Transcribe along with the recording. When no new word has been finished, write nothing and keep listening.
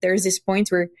there's this point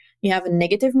where you have a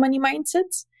negative money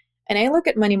mindset. And I look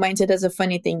at money mindset as a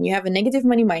funny thing. You have a negative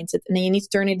money mindset and then you need to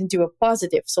turn it into a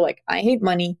positive. So like, I hate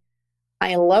money.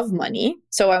 I love money.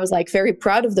 So I was like very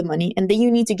proud of the money. And then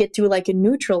you need to get to like a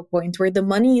neutral point where the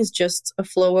money is just a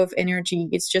flow of energy.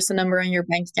 It's just a number on your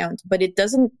bank account, but it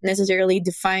doesn't necessarily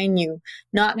define you.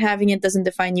 Not having it doesn't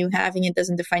define you. Having it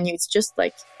doesn't define you. It's just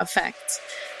like a fact.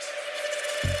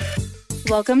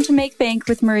 Welcome to Make Bank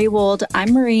with Marie Wold.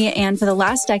 I'm Marie, and for the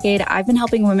last decade, I've been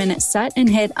helping women set and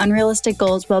hit unrealistic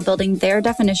goals while building their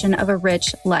definition of a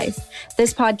rich life.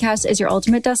 This podcast is your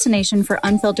ultimate destination for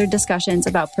unfiltered discussions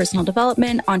about personal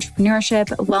development, entrepreneurship,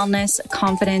 wellness,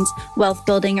 confidence, wealth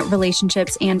building,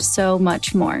 relationships, and so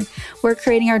much more. We're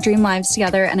creating our dream lives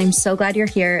together, and I'm so glad you're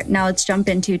here. Now let's jump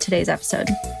into today's episode.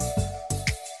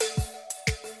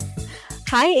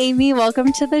 Hi, Amy.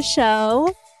 Welcome to the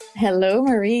show. Hello,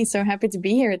 Marie. So happy to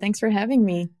be here. Thanks for having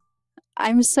me.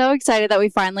 I'm so excited that we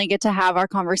finally get to have our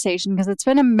conversation because it's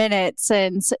been a minute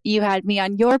since you had me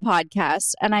on your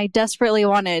podcast and I desperately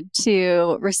wanted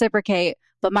to reciprocate,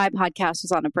 but my podcast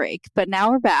was on a break. But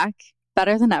now we're back,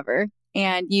 better than ever.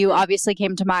 And you obviously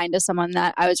came to mind as someone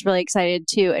that I was really excited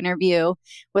to interview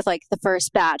with like the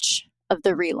first batch of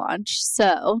the relaunch.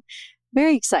 So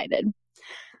very excited.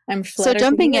 I'm flattered. So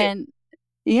jumping in.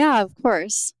 Yeah, of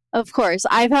course. Of course.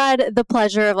 I've had the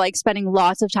pleasure of like spending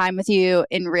lots of time with you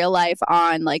in real life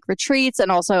on like retreats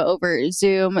and also over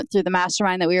Zoom through the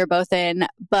mastermind that we were both in.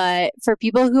 But for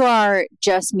people who are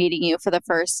just meeting you for the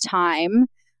first time,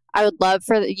 I would love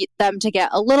for them to get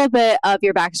a little bit of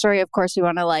your backstory. Of course, we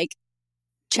want to like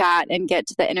chat and get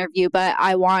to the interview, but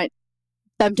I want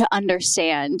them to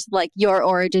understand like your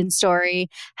origin story,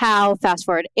 how Fast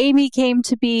Forward Amy came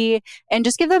to be, and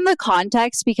just give them the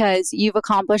context because you've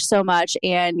accomplished so much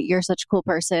and you're such a cool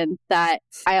person that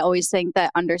I always think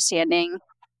that understanding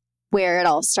where it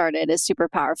all started is super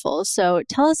powerful. So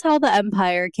tell us how the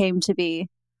empire came to be.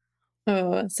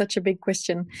 Oh, such a big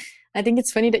question. I think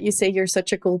it's funny that you say you're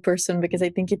such a cool person because I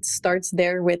think it starts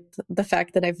there with the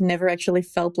fact that I've never actually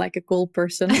felt like a cool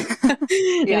person.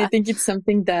 And I think it's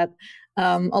something that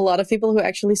a lot of people who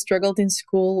actually struggled in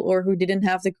school or who didn't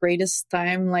have the greatest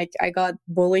time, like I got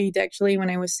bullied actually when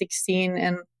I was 16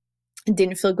 and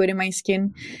didn't feel good in my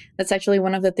skin. That's actually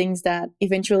one of the things that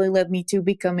eventually led me to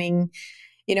becoming,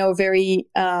 you know, very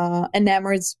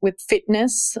enamored with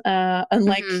fitness,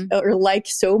 unlike or like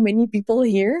so many people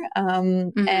here.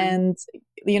 And,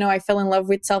 you know, I fell in love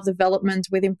with self-development,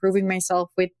 with improving myself,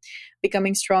 with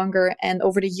becoming stronger. And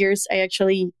over the years, I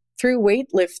actually, through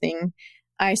weightlifting,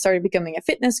 I started becoming a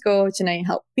fitness coach and I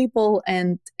helped people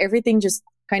and everything just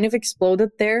kind of exploded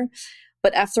there.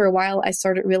 But after a while, I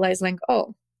started realizing,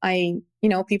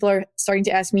 people are starting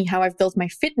to ask me how I've built my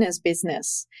fitness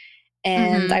business.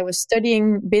 And I was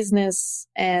studying business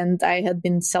and I had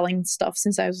been selling stuff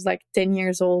since I was like 10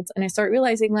 years old. And I started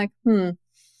realizing like,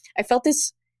 I felt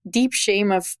this deep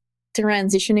shame of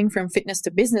transitioning from fitness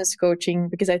to business coaching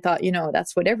because I thought, you know,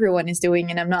 that's what everyone is doing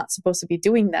and I'm not supposed to be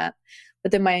doing that.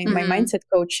 But then my mindset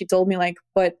coach, she told me like,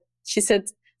 but she said,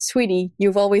 sweetie,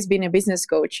 you've always been a business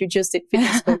coach. You just did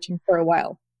fitness coaching for a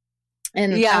while.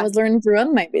 And I was learning to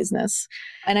run my business.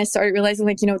 And I started realizing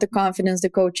like, you know, the confidence, the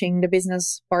coaching, the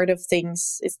business part of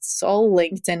things, it's all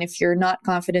linked. And if you're not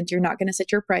confident, you're not going to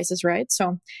set your prices right.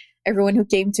 So everyone who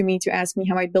came to me to ask me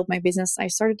how I built my business, I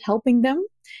started helping them.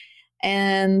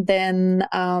 And then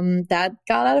that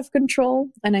got out of control.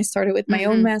 And I started with my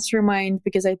own mastermind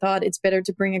because I thought it's better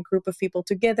to bring a group of people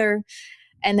together.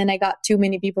 And then I got too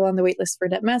many people on the wait list for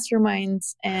that mastermind.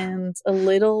 And a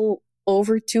little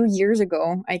over 2 years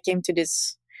ago, I came to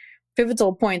this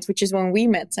pivotal point, which is when we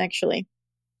met actually.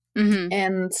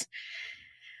 And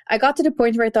I got to the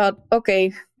point where I thought,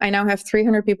 okay, I now have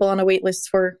 300 people on a wait list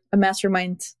for a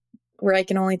mastermind where I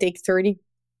can only take 30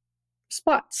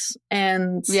 spots.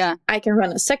 And I can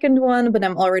run a second one, but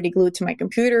I'm already glued to my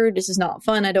computer. This is not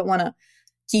fun. I don't want to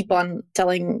keep on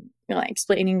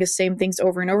explaining the same things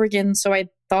over and over again. So I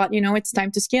thought, you know, it's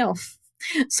time to scale.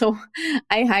 So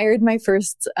I hired my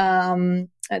first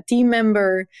team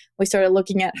member. We started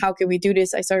looking at how can we do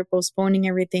this. I started postponing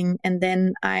everything. And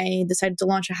then I decided to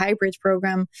launch a hybrid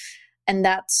program. And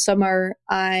that summer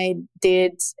I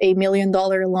did $1 million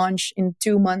launch in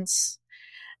 2 months,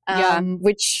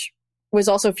 which was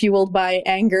also fueled by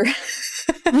anger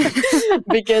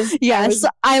because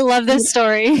I love this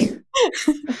story.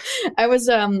 I was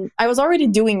already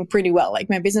doing pretty well. Like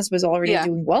my business was already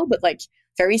doing well, but like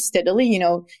very steadily, you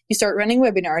know, you start running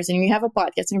webinars and you have a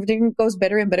podcast and everything goes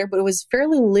better and better, but it was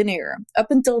fairly linear up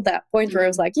until that point where I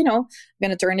was like, you know, I'm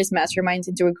going to turn this mastermind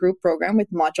into a group program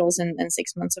with modules and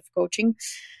 6 months of coaching.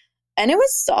 And it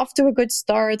was off to a good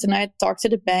start. And I talked to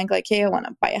the bank like, hey, I want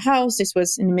to buy a house. This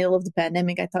was in the middle of the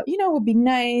pandemic. I thought, it would be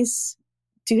nice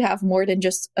to have more than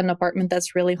just an apartment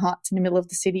that's really hot in the middle of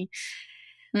the city.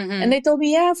 And they told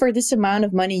me, yeah, for this amount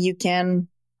of money, you can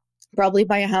probably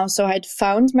buy a house. So I'd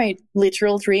found my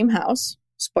literal dream house.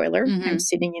 Spoiler, I'm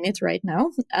sitting in it right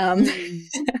now.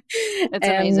 It's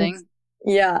amazing.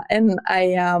 Yeah. And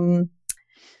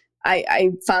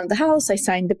I found the house, I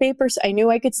signed the papers. I knew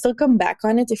I could still come back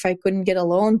on it if I couldn't get a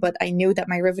loan, but I knew that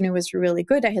my revenue was really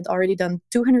good. I had already done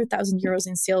 200,000 euros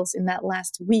in sales in that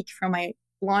last week from my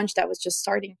launch that was just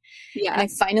starting. Yeah. And I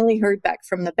finally heard back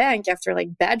from the bank after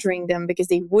like badgering them because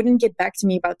they wouldn't get back to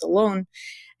me about the loan.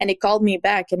 And they called me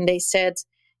back and they said,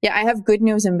 yeah, I have good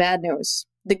news and bad news.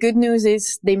 The good news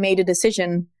is they made a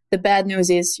decision. The bad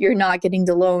news is you're not getting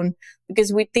the loan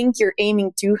because we think you're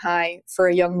aiming too high for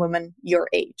a young woman your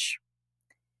age.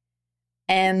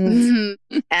 And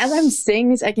as I'm saying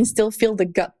this, I can still feel the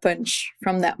gut punch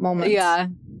from that moment. Yeah.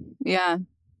 Yeah.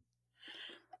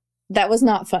 That was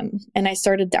not fun. And I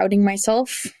started doubting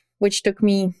myself, which took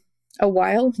me a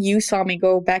while. You saw me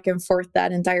go back and forth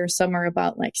that entire summer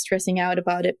about like stressing out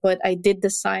about it. But I did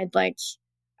decide like,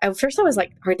 at first I was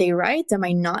like, are they right? Am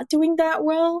I not doing that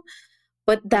well?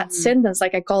 But that sentence,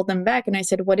 like I called them back and I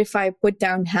said, what if I put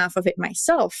down half of it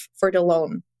myself for the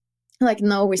loan? Like,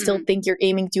 no, we still think you're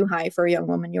aiming too high for a young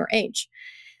woman your age.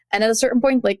 And at a certain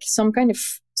point, like some kind of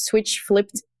switch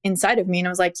flipped inside of me. And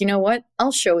I was like, you know what?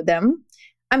 I'll show them.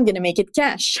 I'm going to make it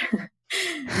cash.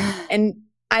 And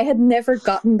I had never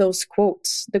gotten those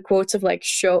quotes, the quotes of like,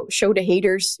 show the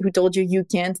haters who told you you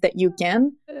can't, that you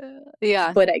can.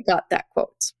 Yeah. But I got that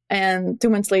quote. And 2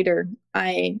 months later,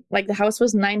 the house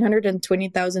was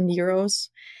 920,000 euros.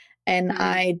 And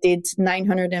I did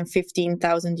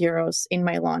 915,000 euros in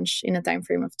my launch in a time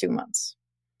frame of 2 months.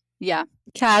 Yeah.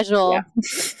 Casual. Yeah.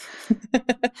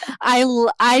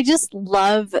 I just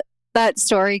love that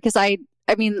story because I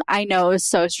mean, I know it was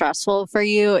so stressful for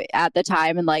you at the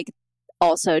time and like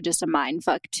also just a mind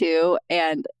fuck too.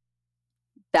 And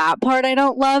that part I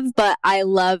don't love, but I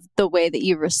love the way that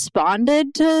you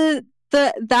responded to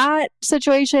that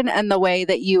situation and the way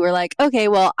that you were like, okay,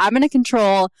 well, I'm going to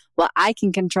control what I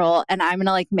can control and I'm going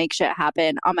to like make shit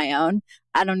happen on my own.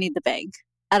 I don't need the bank.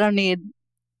 I don't need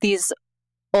these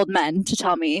old men to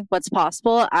tell me what's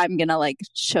possible. I'm going to like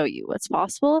show you what's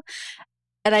possible.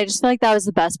 And I just feel like that was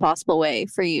the best possible way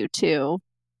for you to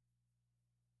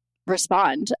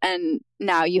respond. And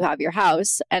now you have your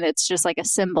house and it's just like a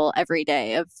symbol every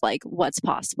day of like what's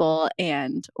possible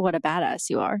and what a badass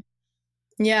you are.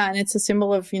 Yeah. And it's a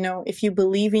symbol of, if you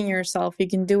believe in yourself, you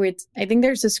can do it. I think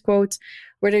there's this quote,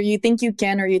 whether you think you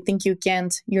can or you think you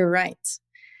can't, you're right.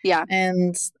 Yeah.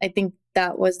 And I think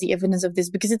that was the evidence of this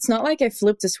because it's not like I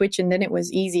flipped a switch and then it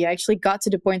was easy. I actually got to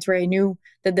the point where I knew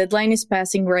the deadline is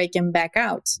passing where I can back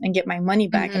out and get my money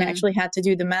back. And I actually had to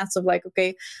do the math of like,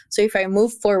 okay, so if I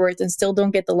move forward and still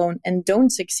don't get the loan and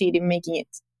don't succeed in making it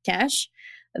cash,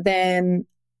 then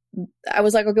I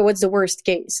was like, okay, what's the worst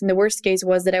case? And the worst case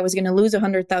was that I was going to lose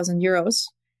 100,000 euros.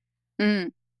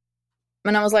 And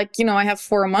I was like, I have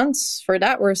 4 months for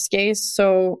that worst case.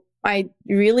 So I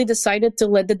really decided to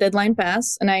let the deadline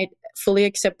pass. And I fully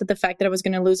accepted the fact that I was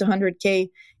going to lose 100K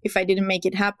if I didn't make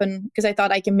it happen because I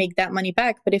thought I can make that money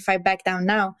back. But if I back down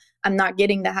now, I'm not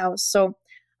getting the house. So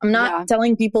I'm not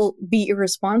telling people be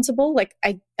irresponsible. Like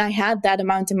I had that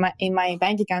amount in my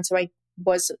bank account. So I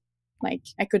was like,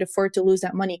 I could afford to lose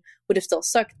that money. Would have still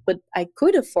sucked, but I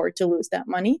could afford to lose that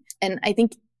money. And I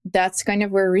think that's kind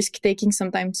of where risk taking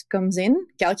sometimes comes in,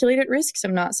 calculated risks.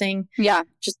 I'm not saying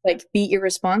just like be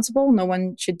irresponsible. No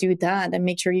one should do that and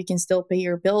make sure you can still pay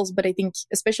your bills. But I think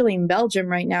especially in Belgium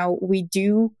right now, we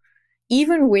do,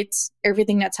 even with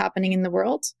everything that's happening in the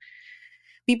world,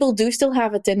 people do still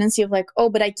have a tendency of like, oh,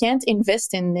 but I can't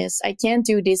invest in this. I can't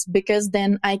do this because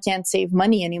then I can't save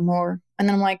money anymore.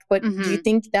 And I'm like, but do you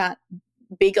think that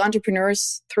big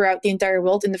entrepreneurs throughout the entire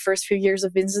world in the first few years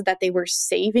of business that they were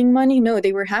saving money? No,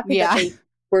 they were happy that they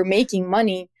were making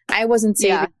money. I wasn't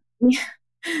saving.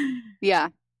 Yeah.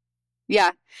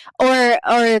 Or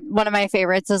one of my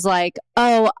favorites is like,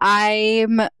 oh,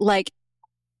 I'm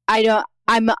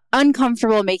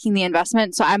uncomfortable making the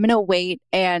investment, so I'm going to wait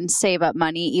and save up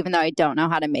money, even though I don't know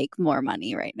how to make more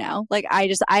money right now. Like, I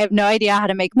have no idea how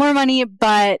to make more money,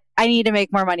 but I need to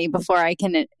make more money before I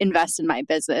can invest in my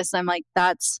business. I'm like,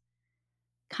 that's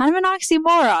kind of an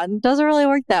oxymoron. It doesn't really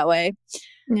work that way.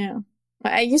 Yeah.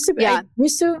 I used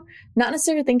to not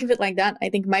necessarily think of it like that. I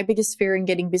think my biggest fear in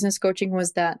getting business coaching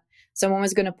was that someone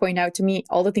was going to point out to me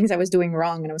all the things I was doing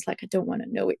wrong. And I was like, I don't want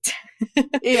to know it.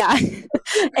 Yeah.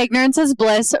 Ignorance is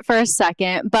bliss for a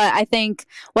second. But I think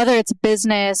whether it's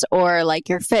business or like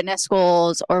your fitness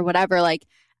goals or whatever, like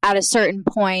at a certain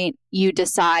point, you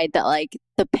decide that like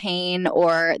the pain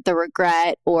or the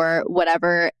regret or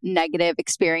whatever negative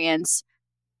experience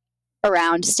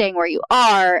around staying where you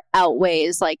are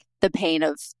outweighs like the pain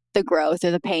of the growth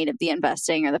or the pain of the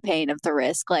investing or the pain of the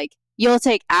risk. Like you'll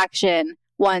take action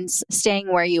once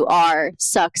staying where you are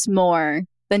sucks more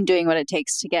than doing what it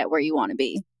takes to get where you want to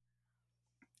be.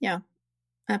 Yeah,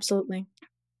 absolutely.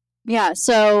 Yeah.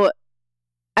 So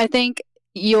I think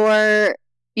your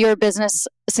business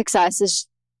success is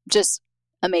just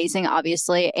amazing,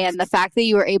 obviously. And the fact that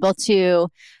you were able to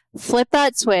flip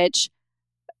that switch,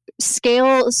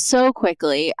 scale so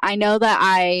quickly. I know that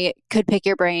I could pick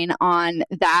your brain on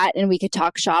that and we could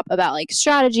talk shop about like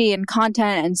strategy and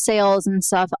content and sales and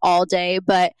stuff all day,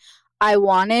 but I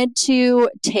wanted to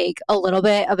take a little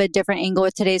bit of a different angle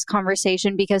with today's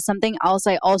conversation because something else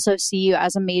I also see you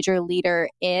as a major leader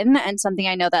in, and something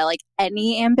I know that like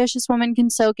any ambitious woman can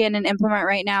soak in and implement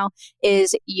right now,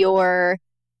 is your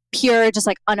pure, just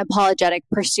like unapologetic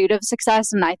pursuit of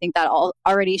success. And I think that all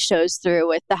already shows through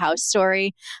with the house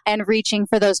story and reaching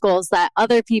for those goals that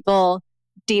other people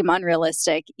deem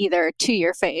unrealistic, either to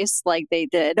your face like they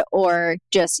did, or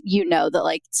just, you know, that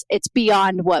like it's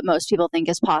beyond what most people think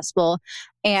is possible.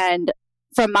 And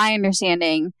from my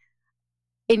understanding,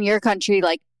 in your country,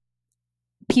 like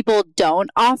people don't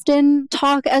often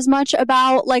talk as much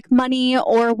about like money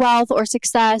or wealth or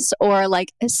success or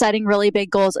like setting really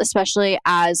big goals, especially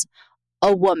as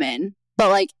a woman. But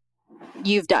like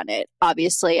you've done it,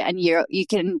 obviously, and you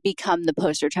can become the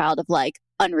poster child of like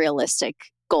unrealistic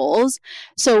goals.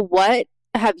 So what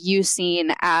have you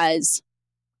seen as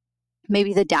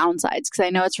maybe the downsides? Because I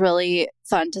know it's really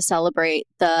fun to celebrate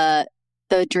the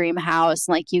dream house.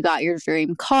 Like you got your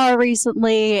dream car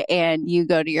recently and you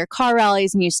go to your car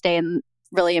rallies and you stay in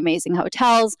really amazing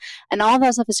hotels and all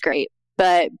that stuff is great.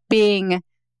 But being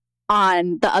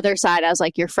on the other side as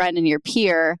like your friend and your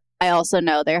peer, I also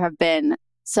know there have been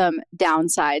some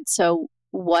downsides. So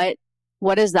what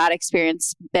has that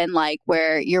experience been like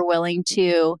where you're willing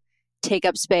to take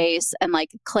up space and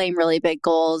like claim really big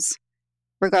goals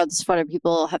regardless of what other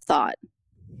people have thought?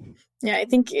 Yeah, I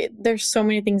think there's so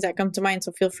many things that come to mind.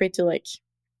 So feel free to like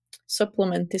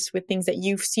supplement this with things that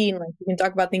you've seen. Like you can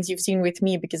talk about things you've seen with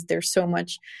me because there's so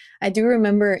much. I do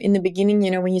remember in the beginning,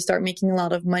 you know, when you start making a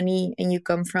lot of money and you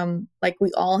come from, like, we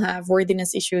all have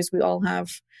worthiness issues. We all have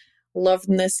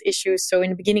lovedness issues. So in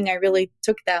the beginning, I really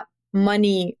took that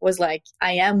money was like,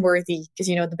 I am worthy because,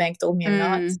 you know, the bank told me I'm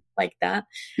not like that.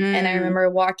 And I remember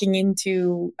walking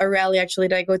into a rally actually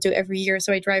that I go to every year.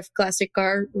 So I drive classic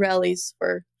car rallies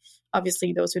for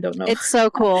obviously those who don't know. It's so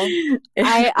cool.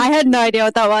 I had no idea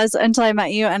what that was until I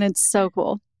met you, and it's so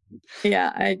cool.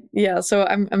 Yeah. So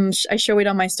I show it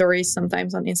on my stories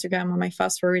sometimes on Instagram on my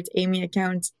Fast Forward Amy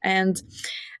account. And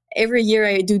every year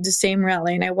I do the same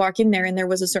rally and I walk in there, and there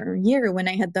was a certain year when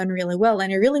I had done really well.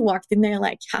 And I really walked in there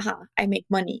like, haha, I make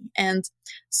money. And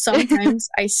sometimes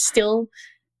I still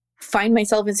find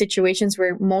myself in situations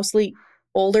where mostly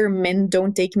older men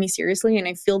don't take me seriously. And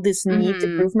I feel this need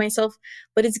to prove myself.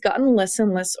 But it's gotten less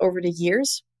and less over the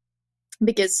years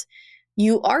because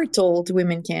you are told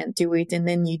women can't do it. And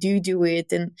then you do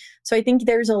it. And so I think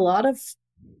there's a lot of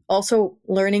also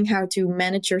learning how to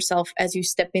manage yourself as you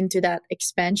step into that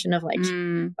expansion of like,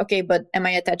 okay, but am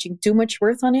I attaching too much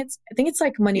worth on it? I think it's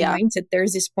like money mindset.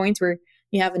 There's this point where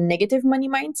you have a negative money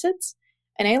mindset.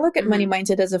 And I look at money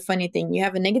mindset as a funny thing. You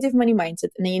have a negative money mindset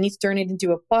and then you need to turn it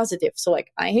into a positive. So like,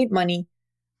 I hate money.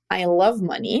 I love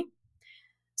money.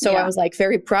 So I was like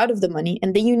very proud of the money.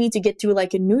 And then you need to get to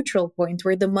like a neutral point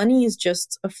where the money is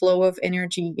just a flow of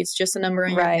energy. It's just a number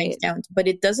on your bank account, but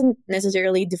it doesn't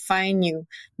necessarily define you.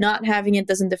 Not having it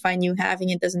doesn't define you. Having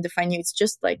it doesn't define you. It's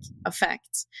just like a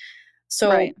fact.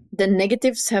 So the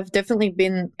negatives have definitely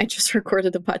been, I just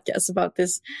recorded a podcast about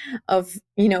this of,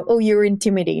 you know, oh, you're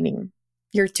intimidating.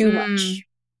 You're too much,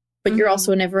 but you're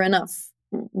also never enough.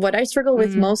 What I struggle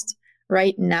with most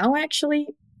right now, actually,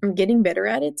 I'm getting better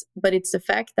at it, but it's the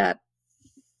fact that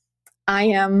I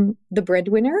am the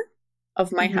breadwinner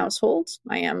of my household.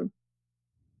 I am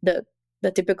the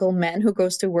typical man who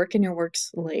goes to work and who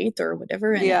works late or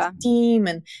whatever, and has a team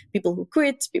and people who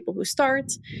quit, people who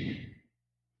start.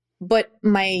 But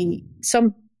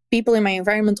some people in my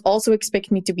environment also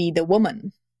expect me to be the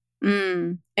woman.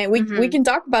 And we can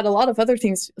talk about a lot of other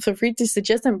things. Feel free to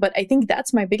suggest them. But I think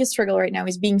that's my biggest struggle right now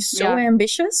is being so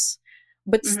ambitious,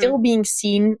 but still being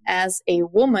seen as a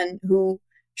woman who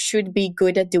should be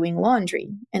good at doing laundry.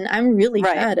 And I'm really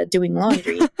bad at doing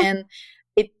laundry. And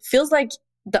it feels like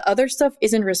the other stuff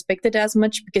isn't respected as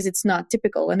much because it's not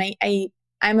typical. And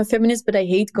I'm a feminist, but I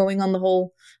hate going on the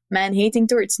whole man hating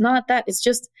tour. It's not that. It's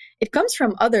just, it comes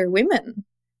from other women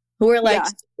who are like,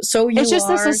 so you It's just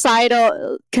are... the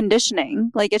societal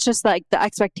conditioning. Like, it's just like the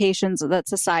expectations that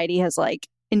society has like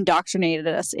indoctrinated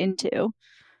us into.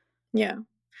 Yeah.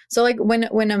 So like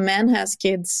when a man has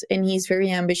kids and he's very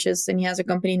ambitious and he has a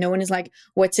company, no one is like,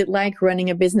 what's it like running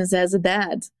a business as a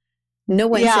dad? No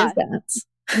one says that.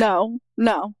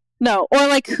 No. Or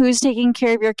like, who's taking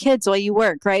care of your kids while you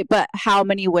work, right? But how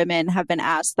many women have been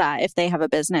asked that if they have a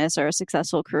business or a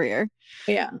successful career?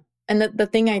 Yeah. And the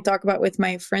thing I talk about with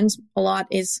my friends a lot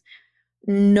is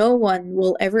no one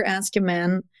will ever ask a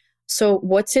man, so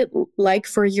what's it like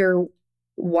for your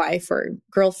wife or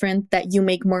girlfriend that you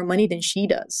make more money than she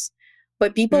does?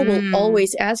 But people will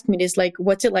always ask me this, like,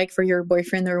 what's it like for your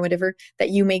boyfriend or whatever that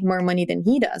you make more money than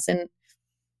he does? And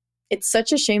it's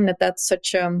such a shame that that's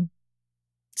such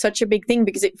a big thing,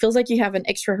 because it feels like you have an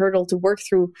extra hurdle to work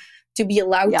through to be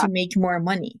allowed to make more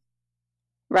money.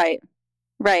 Right.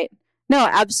 No,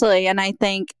 absolutely. And I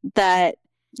think that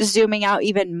zooming out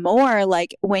even more,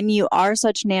 like when you are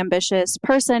such an ambitious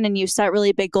person and you set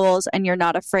really big goals and you're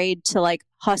not afraid to like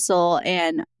hustle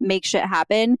and make shit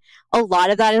happen, a lot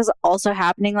of that is also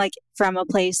happening like from a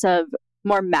place of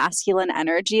more masculine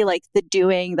energy. Like the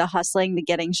doing, the hustling, the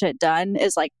getting shit done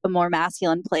is like a more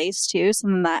masculine place too. So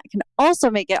then that can also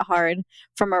make it hard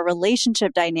from a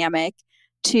relationship dynamic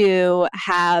to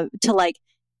have to like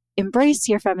embrace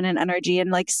your feminine energy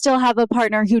and like still have a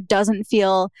partner who doesn't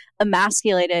feel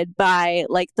emasculated by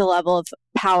like the level of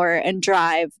power and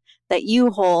drive that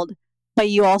you hold. But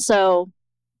you also,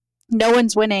 no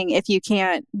one's winning if you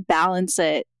can't balance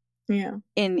it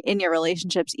in your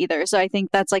relationships either. So I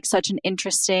think that's like such an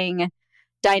interesting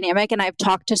dynamic. And I've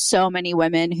talked to so many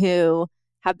women who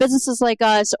have businesses like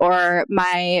us, or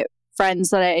my friends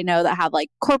that I know that have like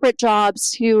corporate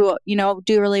jobs who, you know,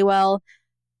 do really well.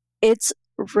 It's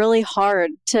really hard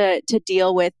to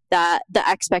deal with that, the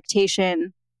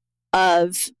expectation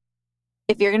of,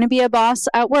 if you're going to be a boss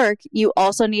at work, you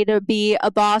also need to be a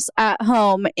boss at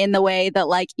home, in the way that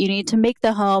like you need to make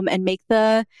the home and make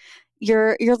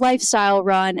your lifestyle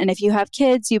run. And if you have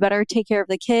kids, you better take care of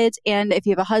the kids. And if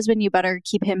you have a husband, you better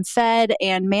keep him fed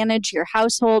and manage your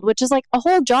household, which is like a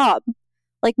whole job.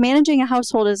 Like managing a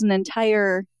household is an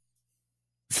entire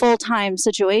full-time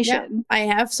situation. Yeah, I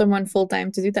have someone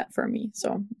full-time to do that for me.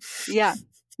 So yeah,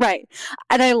 right.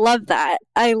 And I love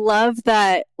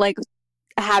that. Like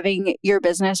having your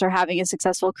business or having a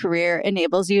successful career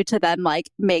enables you to then like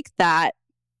make that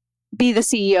be the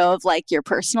CEO of like your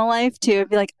personal life too.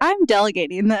 Be like, I'm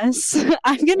delegating this.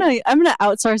 I'm gonna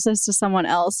outsource this to someone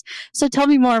else. So tell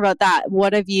me more about that.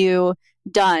 What have you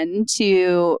done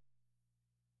to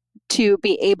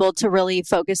be able to really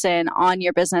focus in on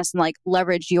your business and like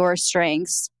leverage your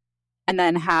strengths and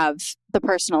then have the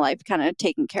personal life kind of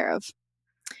taken care of?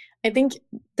 I think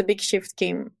the big shift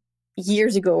came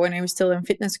years ago when I was still in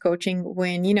fitness coaching,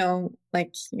 when, you know,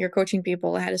 like you're coaching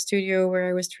people. I had a studio where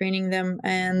I was training them,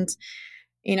 and,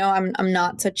 you know, I'm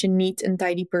not such a neat and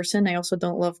tidy person. I also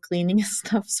don't love cleaning and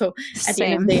stuff. So at the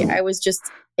end of the day, I was just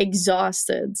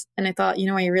exhausted, and I thought, you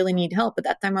know, I really need help. At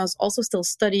that time, I was also still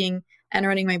studying and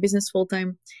running my business full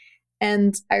time.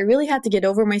 And I really had to get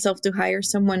over myself to hire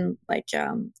someone like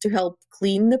to help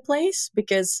clean the place,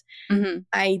 because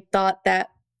I thought that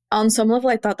on some level,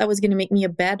 I thought that was going to make me a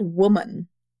bad woman.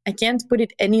 I can't put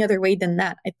it any other way than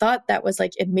that. I thought that was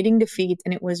like admitting defeat,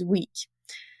 and it was weak.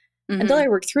 Until I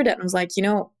worked through that and was like, you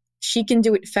know, she can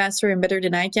do it faster and better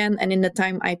than I can. And in the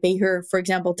time I pay her, for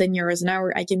example, 10 euros an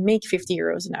hour, I can make 50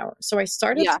 euros an hour. So I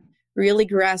started really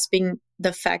grasping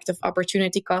the fact of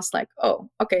opportunity cost. Like, oh,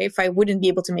 okay, if I wouldn't be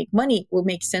able to make money, it would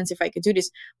make sense if I could do this.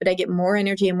 But I get more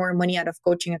energy and more money out of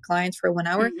coaching a client for 1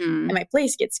 hour, and my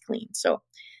place gets clean. So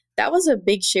that was a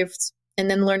big shift.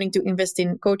 And then learning to invest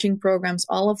in coaching programs,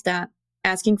 all of that,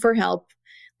 asking for help,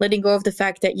 letting go of the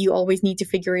fact that you always need to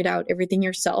figure it out, everything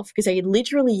yourself. Because I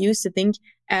literally used to think,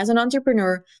 as an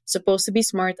entrepreneur, I'm supposed to be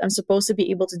smart, I'm supposed to be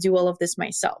able to do all of this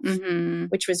myself,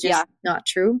 which was just not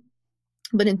true.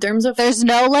 But in terms of... There's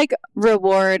no like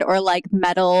reward or like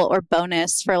medal or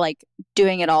bonus for like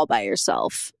doing it all by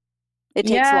yourself. It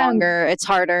takes longer, it's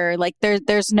harder. Like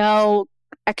there's no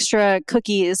extra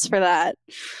cookies for that.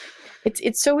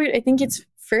 It's so weird. I think it's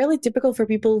fairly typical for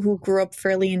people who grew up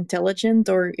fairly intelligent,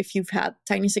 or if you've had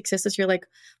tiny successes, you're like,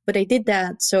 but I did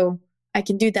that, so I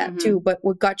can do that too. But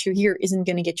what got you here isn't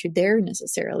going to get you there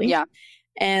necessarily. Yeah.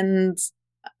 And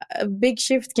a big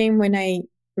shift came when I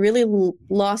really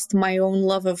lost my own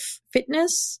love of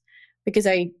fitness because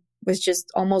I was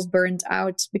just almost burnt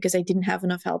out because I didn't have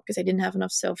enough help, because I didn't have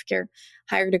enough self-care.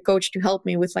 Hired a coach to help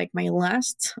me with like my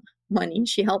last money.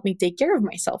 She helped me take care of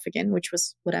myself again, which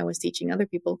was what I was teaching other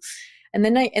people. And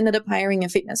then I ended up hiring a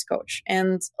fitness coach.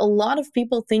 And a lot of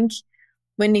people think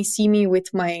when they see me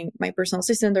with my personal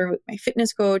assistant or with my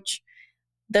fitness coach,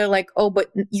 they're like, oh,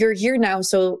 but you're here now,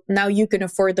 so now you can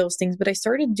afford those things. But I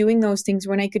started doing those things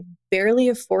when I could barely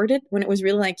afford it, when it was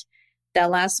really like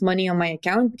that last money on my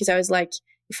account, because I was like,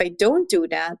 if I don't do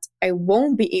that, I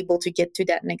won't be able to get to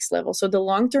that next level. So the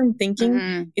long-term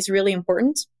thinking is really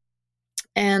important.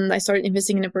 And I started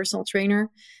investing in a personal trainer,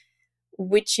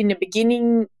 which in the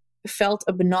beginning felt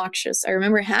obnoxious. I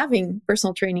remember having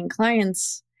personal training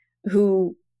clients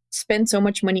who spent so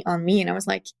much money on me. And I was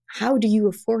like, how do you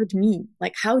afford me?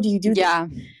 Like, how do you do that?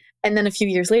 And then a few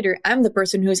years later, I'm the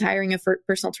person who's hiring a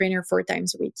personal trainer 4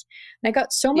 times a week. And I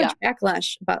got so much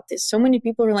backlash about this. So many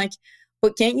people are like,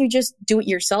 but can't you just do it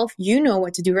yourself? You know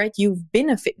what to do, right? You've been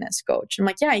a fitness coach. I'm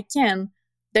like, yeah, I can.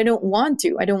 But I don't want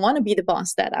to. I don't want to be the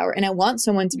boss that hour. And I want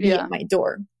someone to be at my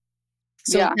door.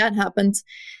 So that happened.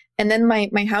 And then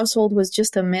my household was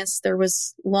just a mess. There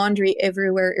was laundry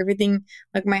everywhere. Everything,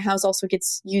 like my house also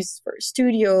gets used for a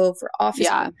studio, for office,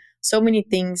 so many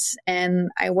things. And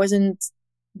I wasn't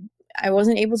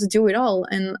able to do it all.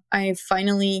 And I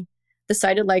finally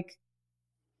decided, like,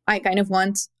 I kind of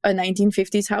want a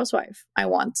 1950s housewife. I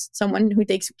want someone who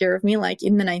takes care of me like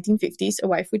in the 1950s a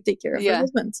wife would take care of her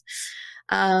husband.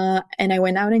 And I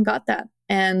went out and got that.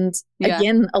 And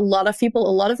again, a lot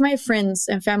of my friends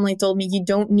and family told me, you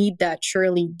don't need that,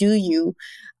 Shirley, do you?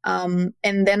 And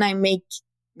then I make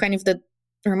kind of the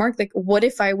remark, like, what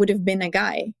if I would have been a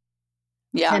guy?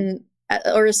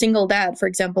 Or a single dad, for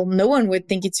example. No one would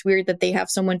think it's weird that they have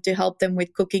someone to help them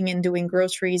with cooking and doing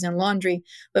groceries and laundry.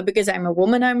 But because I'm a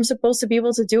woman, I'm supposed to be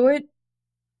able to do it.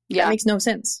 That makes no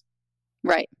sense.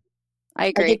 Right. I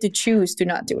agree. I get to choose to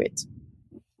not do it.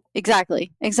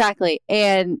 Exactly.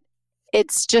 And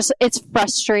it's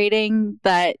frustrating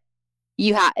that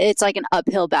it's like an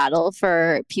uphill battle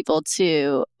for people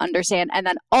to understand. And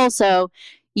then also,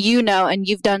 and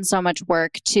you've done so much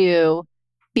work to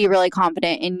be really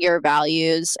confident in your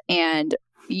values and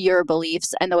your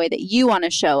beliefs and the way that you want to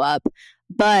show up.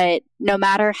 But no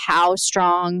matter how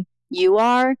strong you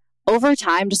are, over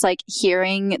time, just like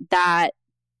hearing that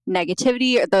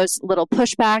negativity or those little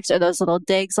pushbacks or those little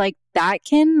digs, like that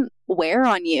can wear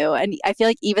on you. And I feel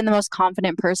like even the most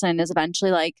confident person is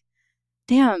eventually like,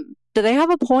 damn, do they have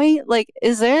a point? Like,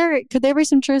 could there be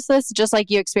some truth to this? Just like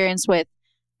you experienced with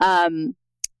the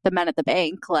men at the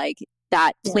bank, like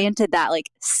that planted that like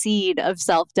seed of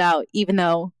self-doubt, even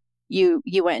though you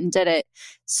went and did it.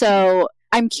 So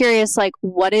I'm curious, like,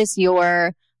 what is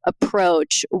your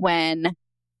approach when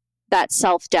that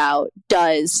self-doubt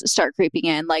does start creeping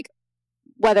in? Like,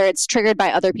 whether it's triggered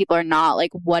by other people or not,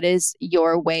 like, what is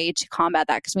your way to combat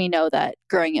that? Because we know that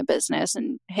growing a business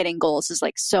and hitting goals is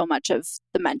like so much of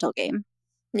the mental game.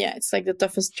 Yeah, it's like the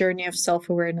toughest journey of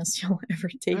self-awareness you'll ever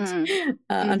take.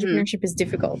 Entrepreneurship is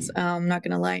difficult. I'm not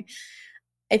going to lie.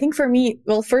 I think for me,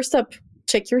 well, first up,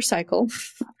 check your cycle.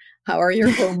 How are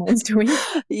your hormones doing?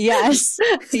 Yes.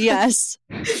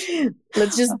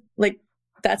 Let's just, like,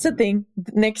 that's a thing.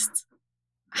 Next,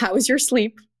 how is your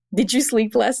sleep? Did you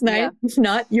sleep last night? If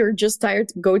not, you're just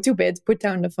tired. Go to bed, put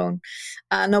down the phone.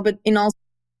 No, but in all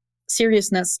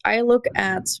seriousness, I look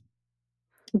at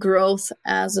growth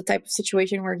as a type of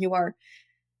situation where you are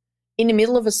in the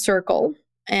middle of a circle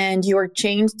and you are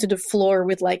chained to the floor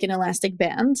with like an elastic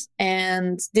band,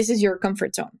 and this is your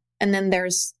comfort zone. And then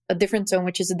there's a different zone,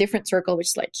 which is a different circle, which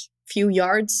is like few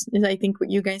yards, is I think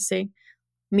what you guys say,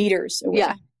 meters away.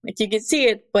 Yeah. Like you can see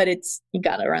it, but you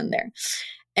gotta run there.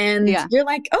 And you're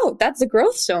like, oh, that's the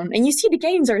growth zone. And you see the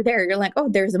gains are there. You're like, oh,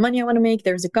 there's the money I want to make.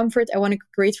 There's the comfort I want to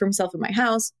create for myself in my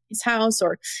house, his house,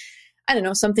 or I don't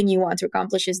know, something you want to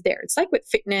accomplish is there. It's like with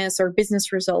fitness or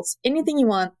business results, anything you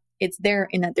want, it's there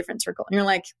in that different circle. And you're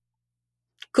like,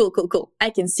 cool. I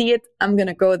can see it. I'm going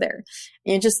to go there.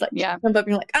 And you just like jump up and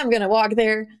you're like, I'm going to walk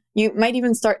there. You might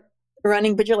even start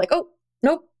running, but you're like, oh,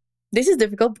 nope. This is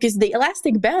difficult because the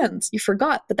elastic band, you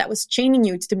forgot that was chaining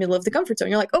you to the middle of the comfort zone.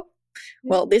 You're like, oh,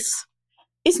 well, this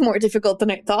is more difficult than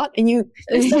I thought. And you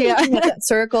start looking at that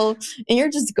circle and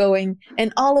you're just going,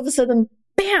 and all of a sudden,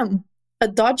 bam, a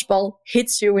dodgeball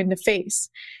hits you in the face.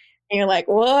 And you're like,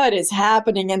 what is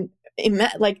happening? And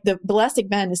like the elastic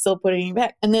band is still putting you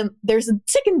back. And then there's a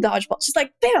second dodgeball, just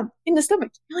like, bam, in the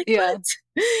stomach. You're like,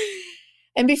 what?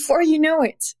 And before you know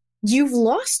it, you've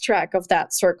lost track of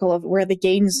that circle of where the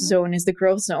gain zone is the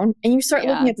growth zone. And you start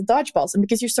looking at the dodgeballs. And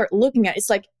because you start looking at it, it's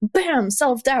like, bam,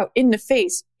 self-doubt in the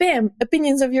face, bam,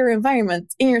 opinions of your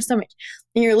environment in your stomach.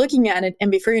 And you're looking at it. And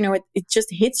before you know it, it just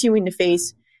hits you in the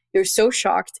face. You're so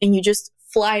shocked and you just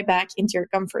fly back into your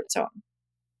comfort zone.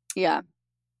 Yeah.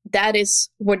 That is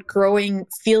what growing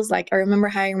feels like. I remember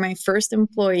hiring my first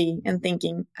employee and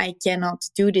thinking, I cannot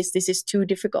do this. This is too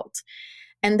difficult.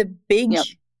 And the big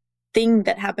thing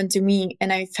that happened to me,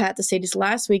 and I've had to say this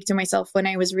last week to myself when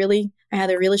I had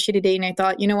a really shitty day and I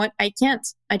thought, you know what, I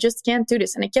just can't do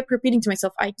this. And I kept repeating to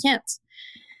myself, I can't.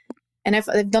 And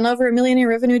I've done over $1 million in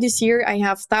revenue this year. I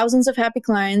have thousands of happy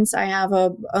clients. I have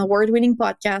a award-winning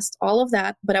podcast, all of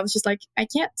that. But I was just like, I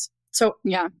can't. So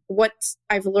what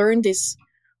I've learned is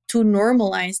to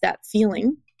normalize that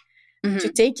feeling, to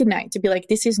take a night, to be like,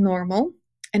 this is normal.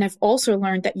 And I've also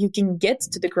learned that you can get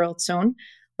to the growth zone,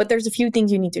 but there's a few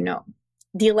things you need to know.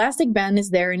 The elastic band is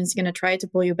there and it's going to try to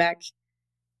pull you back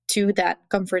to that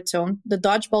comfort zone. The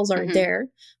dodgeballs are there,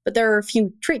 but there are a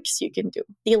few tricks you can do.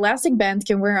 The elastic band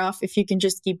can wear off if you can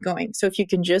just keep going. So if you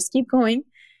can just keep going,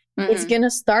 it's going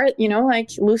to start, like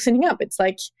loosening up. It's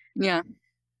like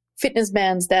fitness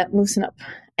bands that loosen up.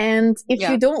 And if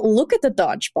you don't look at the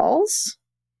dodgeballs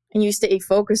and you stay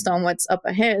focused on what's up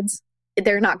ahead,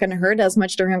 they're not going to hurt as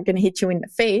much. They're not going to hit you in the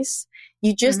face.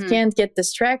 You just can't get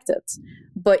distracted.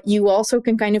 But you also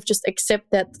can kind of just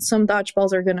accept that some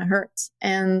dodgeballs are going to hurt.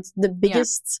 And the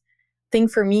biggest thing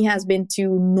for me has been to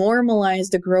normalize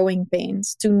the growing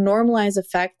pains, to normalize the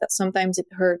fact that sometimes it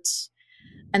hurts.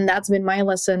 And that's been my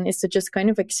lesson, is to just kind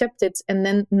of accept it and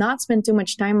then not spend too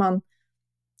much time on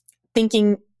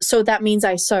thinking, so that means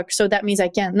I suck, so that means I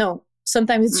can't. No,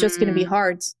 sometimes it's just going to be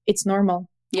hard. It's normal.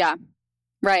 Yeah.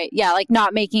 Right. Yeah. Like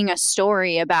not making a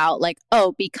story about like,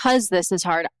 oh, because this is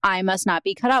hard, I must not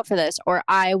be cut out for this, or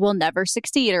I will never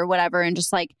succeed or whatever. And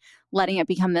just like letting it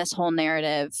become this whole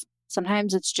narrative.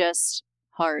 Sometimes it's just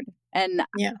hard. And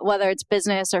whether it's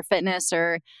business or fitness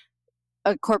or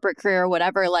a corporate career or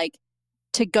whatever, like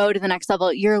to go to the next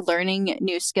level, you're learning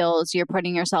new skills. You're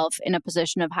putting yourself in a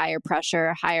position of higher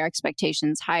pressure, higher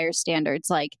expectations, higher standards.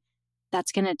 Like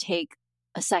that's going to take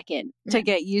a second to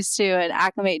get used to and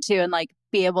acclimate to and like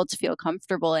be able to feel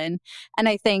comfortable in. And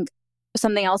I think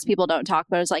something else people don't talk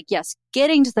about is like, yes,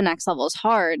 getting to the next level is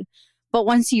hard, but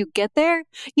once you get there,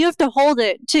 you have to hold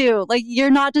it too. Like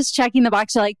you're not just checking the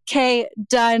box. You're like, okay,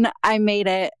 done. I made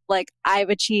it. Like I've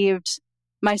achieved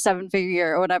my 7-figure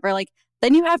year or whatever. Like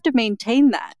then you have to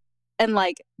maintain that and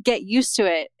like get used to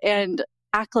it and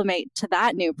acclimate to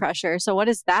that new pressure. So what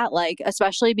is that like,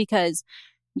 especially because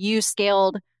you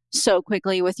scaled so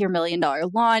quickly with your $1 million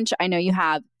launch? I know you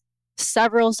have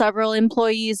several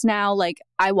employees now. Like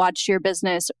I watched your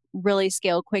business really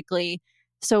scale quickly.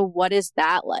 So what is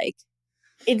that like?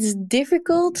 It's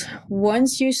difficult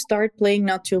once you start playing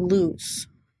not to lose.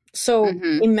 So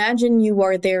imagine you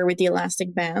are there with the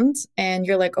elastic band and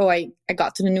you're like, oh, I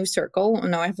got to the new circle.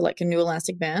 And now I have like a new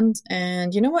elastic band.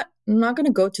 And you know what? I'm not going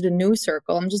to go to the new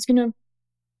circle. I'm just going to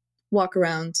walk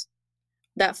around.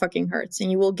 That fucking hurts.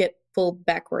 And you will get pulled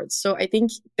backwards. So I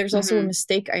think there's also a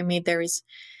mistake I made there is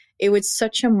it was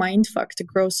such a mind fuck to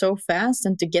grow so fast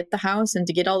and to get the house and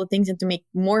to get all the things and to make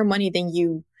more money than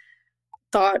you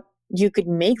thought you could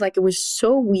make. Like it was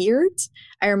so weird.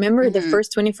 I remember the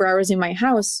first 24 hours in my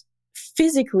house,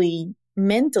 physically,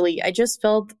 mentally, I just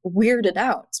felt weirded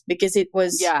out because it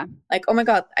was like, oh my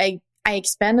God, I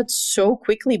expanded so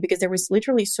quickly because there was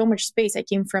literally so much space. I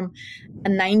came from a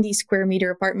 90 square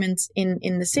meter apartment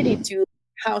in the city to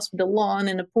a house with a lawn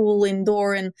and a pool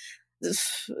indoor and,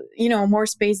 more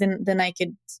space than I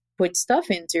could put stuff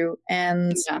into.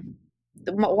 And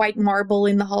the white marble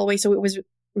in the hallway. So it was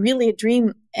really a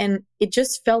dream and it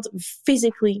just felt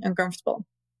physically uncomfortable.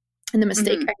 And the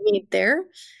mistake I made there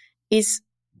is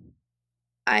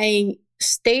I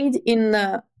stayed in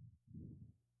the,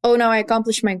 oh, now I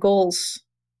accomplished my goals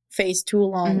phase too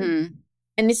long.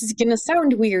 And this is going to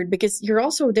sound weird because you're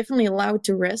also definitely allowed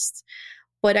to rest.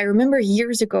 But I remember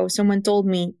years ago, someone told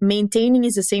me maintaining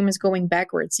is the same as going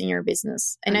backwards in your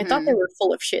business. And I thought they were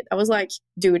full of shit. I was like,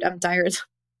 dude, I'm tired.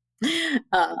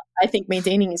 I think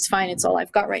maintaining is fine. It's all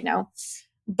I've got right now.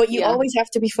 But you always have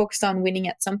to be focused on winning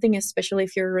at something, especially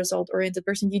if you're a result-oriented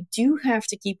person. You do have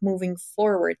to keep moving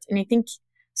forward. And I think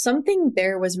something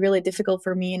there was really difficult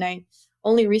for me. And I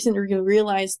only recently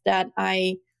realized that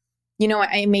I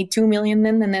made 2 million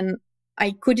then, and then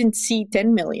I couldn't see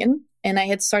 10 million. And I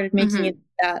had started making it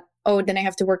that, oh, then I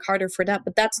have to work harder for that.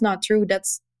 But that's not true.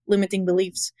 That's limiting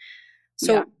beliefs.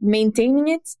 So maintaining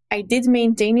it, I did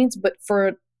maintain it, but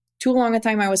for too long a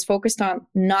time, I was focused on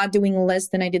not doing less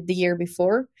than I did the year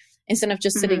before instead of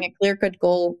just setting a clear-cut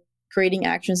goal, creating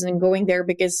actions and going there,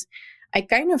 because I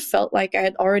kind of felt like I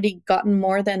had already gotten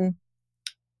more than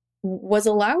was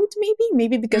allowed,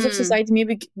 maybe because of society,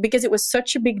 maybe because it was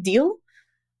such a big deal.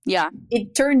 Yeah.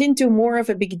 It turned into more of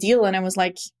a big deal. And I was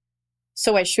like,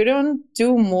 so I shouldn't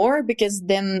do more, because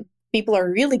then people are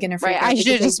really going to freak out. I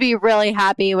should just be really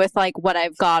happy with like what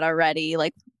I've got already.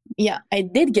 Like, yeah, I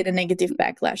did get a negative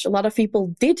backlash. A lot of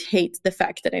people did hate the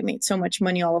fact that I made so much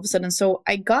money all of a sudden. So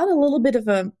I got a little bit of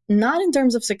a, not in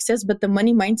terms of success, but the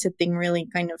money mindset thing really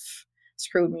kind of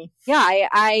screwed me. Yeah,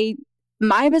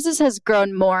 my business has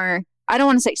grown more, I don't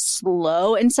want to say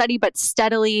slow and steady, but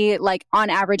steadily, like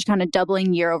on average, kind of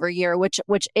doubling year over year,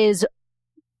 which is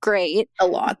great. A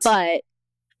lot. But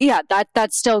yeah,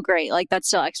 that's still great. Like that's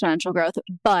still exponential growth,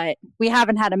 but we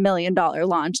haven't had $1 million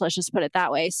launch. Let's just put it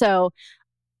that way. So,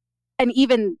 and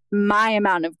even my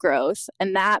amount of growth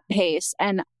and that pace,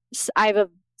 and I have a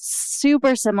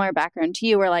super similar background to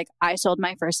you where like I sold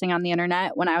my first thing on the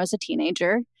internet when I was a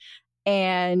teenager,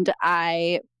 and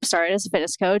I started as a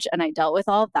fitness coach and I dealt with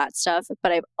all of that stuff,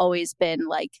 but I've always been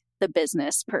like the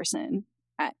business person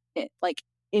at it, like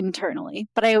internally.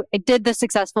 But I did the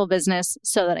successful business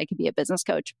so that I could be a business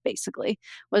coach, basically,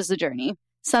 was the journey.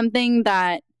 Something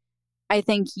that I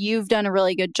think you've done a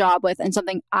really good job with, and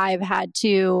something I've had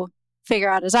to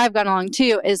figure out as I've gone along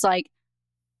too, is like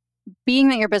being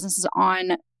that your business is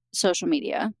on social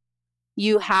media,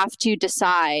 you have to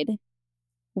decide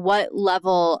what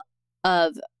level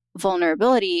of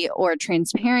vulnerability or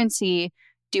transparency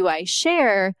do I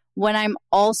share when I'm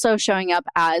also showing up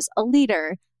as a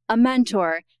leader, a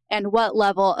mentor, and what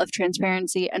level of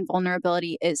transparency and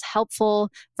vulnerability is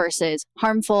helpful versus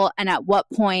harmful, and at what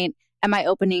point am I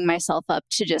opening myself up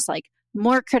to just like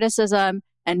more criticism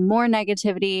and more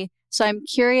negativity. So I'm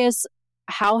curious,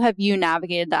 how have you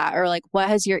navigated that, or like what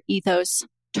has your ethos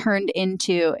turned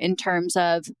into in terms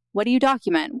of what do you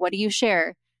document, what do you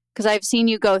share? Because I've seen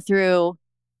you go through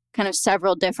kind of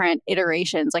several different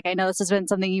iterations. Like I know this has been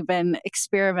something you've been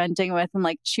experimenting with and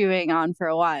like chewing on for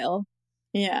a while.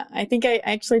 Yeah, I think I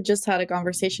actually just had a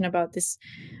conversation about this.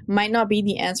 Might not be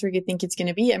the answer you think it's going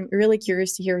to be. I'm really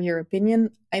curious to hear your opinion.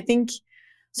 I think,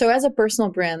 so as a personal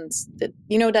brand, that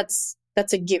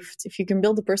that's a gift. If you can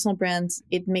build a personal brand,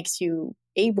 it makes you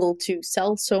able to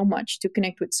sell so much, to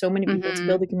connect with so many people, to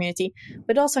build a community,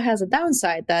 but also has a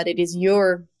downside that it is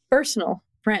your personal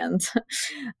brand.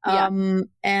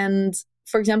 And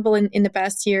for example, in the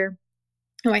past year,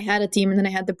 I had a team, and then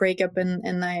I had the breakup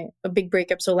and a big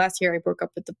breakup. So last year I broke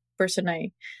up with the person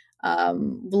I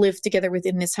lived together with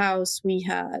in this house. He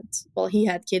had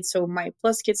kids, so my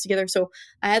plus kids together. So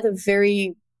I had a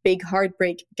very big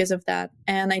heartbreak because of that.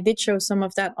 And I did show some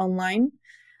of that online,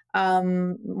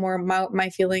 more my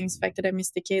feelings, the fact that I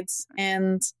missed the kids.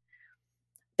 And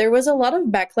there was a lot of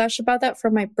backlash about that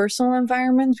from my personal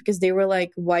environment, because they were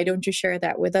like, why don't you share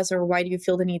that with us? Or why do you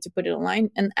feel the need to put it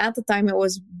online? And at the time, it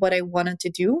was what I wanted to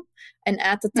do. And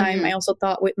at the time, I also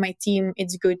thought with my team,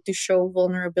 it's good to show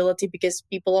vulnerability, because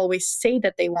people always say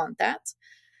that they want that.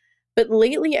 But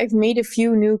lately, I've made a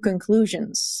few new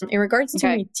conclusions. In regards to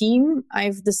my team,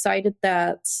 I've decided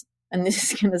that, and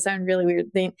this is going to sound really weird,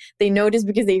 they know this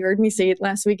because they heard me say it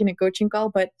last week in a coaching call,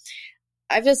 but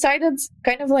I've decided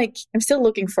kind of like, I'm still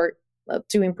looking for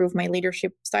to improve my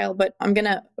leadership style, but I'm going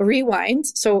to rewind.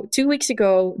 So 2 weeks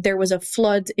ago, there was a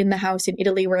flood in the house in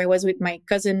Italy where I was with my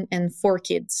cousin and 4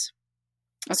 kids.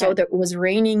 Okay. So it was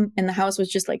raining, and the house was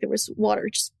just like, there was water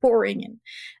just pouring in.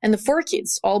 And the 4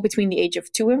 kids, all between the age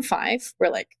of 2 and 5, were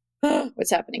like, oh,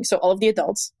 what's happening? So all of the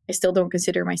adults, I still don't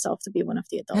consider myself to be one of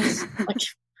the adults. Like,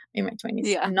 in my 20s.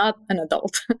 Yeah. I'm not an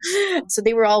adult. So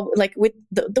they were all like with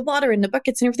the water and the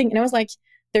buckets and everything. And I was like,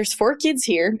 there's 4 kids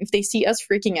here. If they see us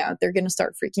freaking out, they're going to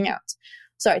start freaking out.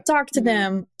 So I talked to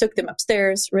them, took them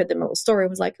upstairs, read them a little story. I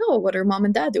was like, oh, what are mom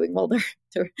and dad doing? Well,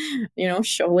 they're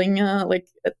showing,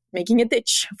 making a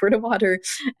ditch for the water.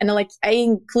 And I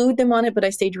include them on it, but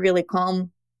I stayed really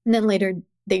calm. And then later,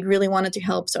 they really wanted to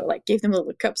help. So gave them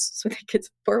little cups so they could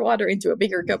pour water into a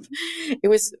bigger cup. It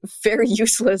was very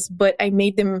useless, but I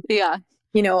made them,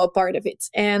 a part of it.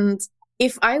 And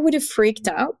if I would have freaked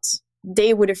out,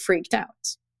 they would have freaked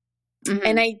out. Mm-hmm.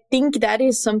 And I think that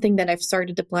is something that I've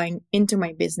started applying into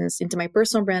my business, into my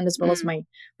personal brand, as well as my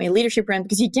leadership brand,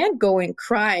 because you can't go and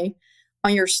cry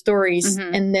on your stories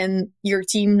and then your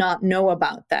team not know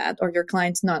about that, or your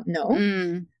clients not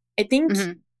know. I think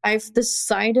I've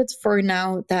decided for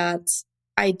now that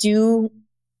I do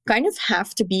kind of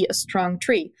have to be a strong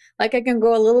tree. I can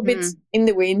go a little bit in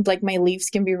the wind, my leaves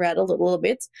can be rattled a little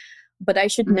bit, but I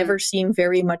should never seem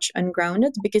very much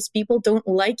ungrounded, because people don't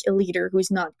like a leader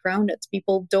who's not grounded.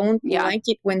 People don't like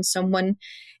it when someone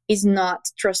is not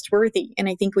trustworthy. And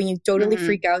I think when you totally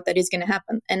freak out, that is going to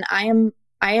happen. And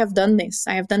I have done this.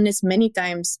 I have done this many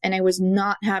times, and I was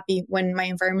not happy when my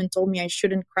environment told me I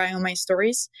shouldn't cry on my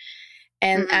stories.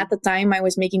 And at the time, I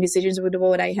was making decisions with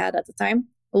what I had at the time.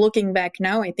 Looking back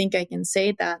now, I think I can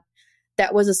say that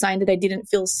that was a sign that I didn't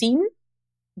feel seen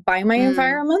by my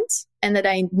environment, and that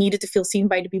I needed to feel seen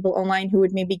by the people online who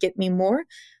would maybe get me more.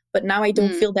 But now I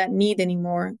don't feel that need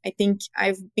anymore. I think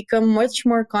I've become much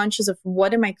more conscious of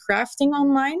what am I crafting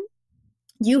online.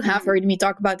 You have heard me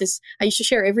talk about this. I used to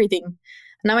share everything.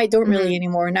 Now I don't really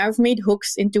anymore. Now I've made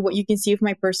hooks into what you can see of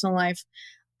my personal life.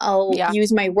 I'll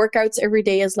use my workouts every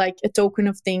day as like a token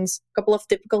of things. A couple of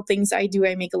typical things I do.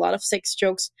 I make a lot of sex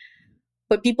jokes.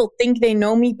 But people think they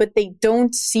know me, but they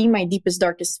don't see my deepest,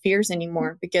 darkest fears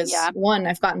anymore. Because one,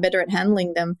 I've gotten better at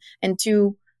handling them. And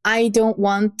two, I don't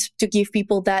want to give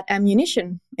people that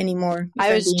ammunition anymore.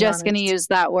 I was just going to use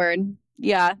that word.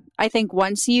 Yeah. I think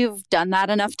once you've done that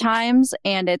enough times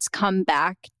and it's come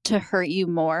back to hurt you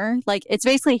more, like it's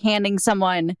basically handing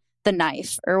someone the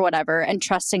knife or whatever and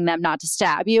trusting them not to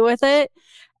stab you with it.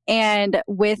 And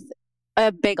with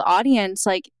a big audience,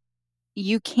 like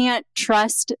you can't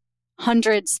trust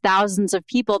hundreds, thousands of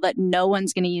people that no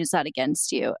one's going to use that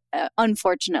against you,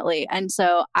 unfortunately. And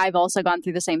so I've also gone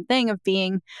through the same thing of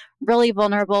being really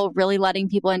vulnerable, really letting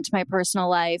people into my personal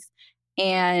life,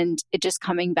 and it just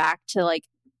coming back to like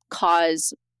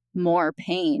cause more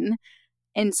pain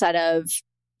instead of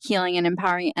healing and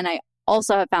empowering. And I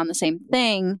also have found the same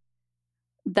thing,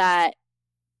 that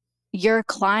your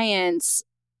clients,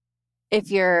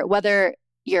 whether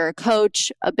you're a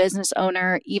coach, a business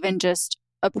owner, even just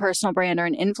a personal brand or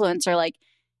an influencer, like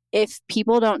if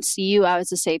people don't see you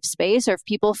as a safe space, or if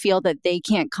people feel that they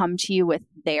can't come to you with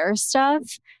their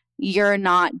stuff, you're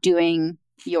not doing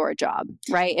your job,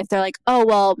 right? If they're like, oh,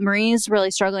 well, Marie's really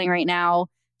struggling right now,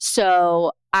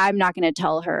 so I'm not going to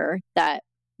tell her that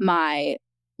my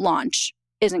launch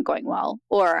isn't going well,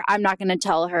 or I'm not going to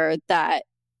tell her that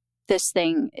this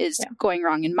thing is going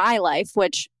wrong in my life,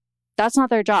 which that's not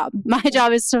their job. My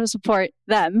job is to support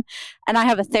them. And I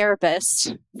have a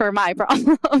therapist for my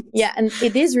problems. Yeah. And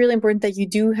it is really important that you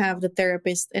do have the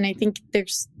therapist. And I think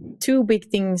there's two big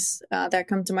things that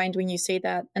come to mind when you say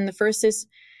that. And the first is,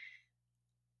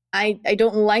 I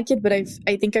don't like it, but I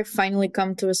think I've finally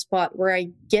come to a spot where I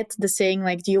get the saying,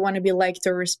 like, do you want to be liked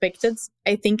or respected?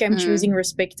 I think I'm choosing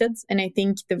respected. And I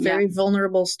think the very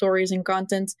vulnerable stories and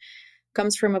content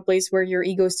comes from a place where your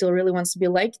ego still really wants to be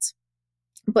liked.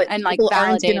 But and like people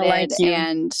aren't going to like you.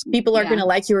 And people are going to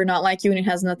like you or not like you, and it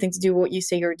has nothing to do with what you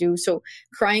say or do. So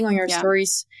crying on your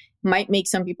stories might make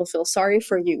some people feel sorry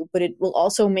for you, but it will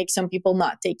also make some people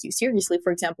not take you seriously.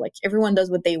 For example, like everyone does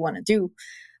what they want to do.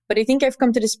 But I think I've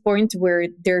come to this point where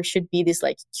there should be this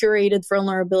like curated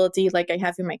vulnerability, like I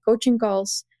have in my coaching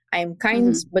calls. I'm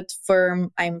kind but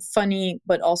firm. I'm funny,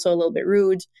 but also a little bit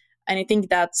rude. And I think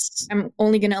I'm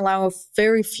only going to allow a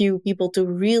very few people to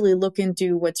really look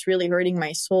into what's really hurting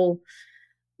my soul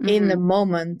in the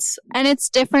moment. And it's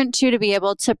different too, to be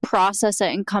able to process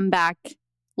it and come back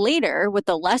later with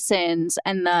the lessons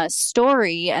and the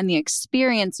story and the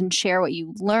experience and share what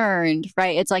you learned,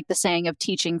 right? It's like the saying of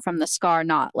teaching from the scar,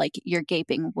 not like your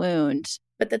gaping wound.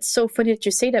 But that's so funny that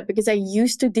you say that, because I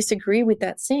used to disagree with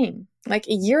that saying. Like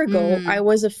a year ago, I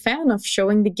was a fan of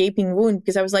showing the gaping wound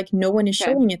because I was like, no one is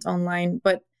showing it online.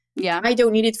 But I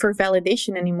don't need it for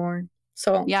validation anymore.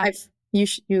 So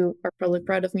you are probably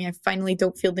proud of me. I finally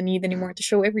don't feel the need anymore to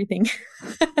show everything.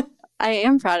 I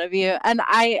am proud of you. And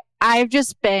I've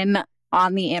just been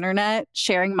on the internet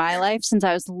sharing my life since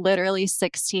I was literally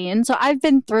 16. So I've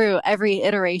been through every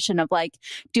iteration of like,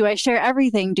 do I share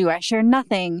everything? Do I share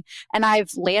nothing? And I've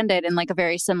landed in like a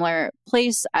very similar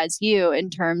place as you in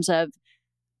terms of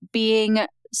being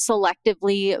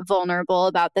selectively vulnerable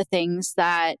about the things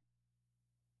that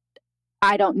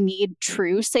I don't need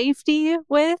true safety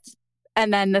with.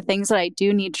 And then the things that I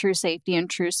do need true safety and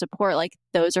true support, like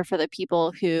those are for the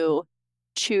people who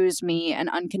choose me and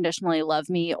unconditionally love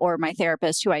me, or my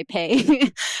therapist who I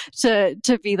pay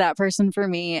to be that person for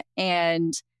me.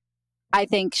 And I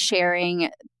think sharing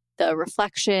the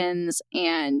reflections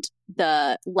and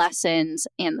the lessons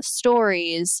and the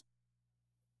stories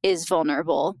is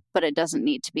vulnerable, but it doesn't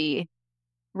need to be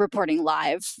reporting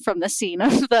live from the scene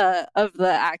of the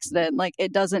accident. Like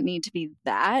it doesn't need to be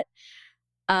that.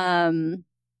 And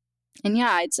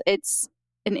yeah, it's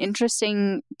an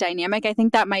interesting dynamic. I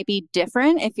think that might be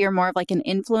different if you're more of like an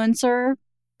influencer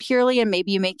purely, and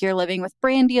maybe you make your living with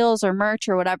brand deals or merch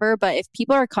or whatever. But if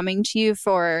people are coming to you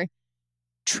for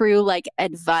true like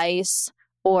advice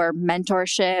or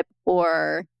mentorship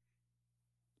or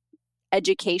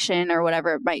education or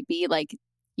whatever it might be, like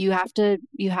you have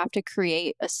to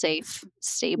create a safe,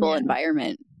 stable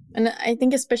environment. And I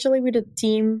think especially with a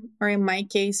team, or in my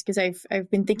case, because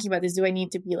I've been thinking about this, do I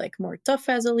need to be like more tough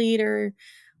as a leader?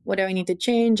 What do I need to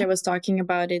change? I was talking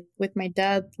about it with my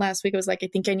dad last week. I was like, I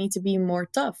think I need to be more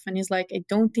tough. And he's like, I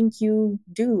don't think you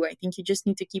do. I think you just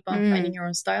need to keep on finding your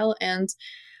own style. And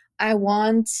I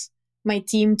want my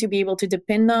team to be able to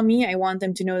depend on me. I want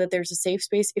them to know that there's a safe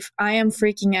space. If I am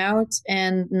freaking out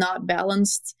and not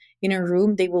balanced in a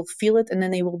room, they will feel it, and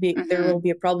then there will be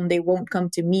a problem. They won't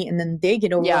come to me, and then they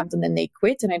get overwhelmed and then they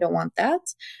quit. And I don't want that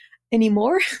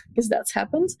anymore because that's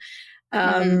happened.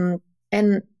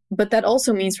 But that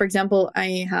also means, for example,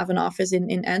 I have an office in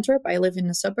Antwerp. I live in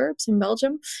the suburbs in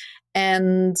Belgium.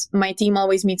 And my team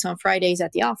always meets on Fridays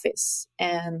at the office.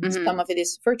 And some of it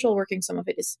is virtual working, some of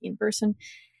it is in person.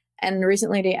 And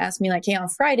recently they asked me like, hey, on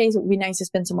Fridays, it would be nice to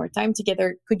spend some more time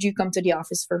together. Could you come to the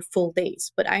office for full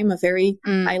days? But I'm a very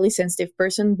highly sensitive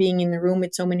person. Being in the room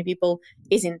with so many people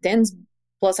is intense.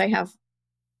 Plus, I have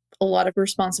a lot of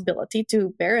responsibility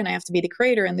to bear. And I have to be the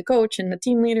creator and the coach and the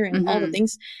team leader and all the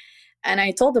things. And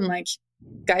I told them, like,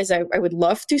 guys, I would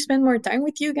love to spend more time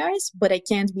with you guys, but I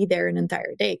can't be there an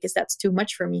entire day because that's too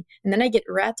much for me. And then I get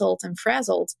rattled and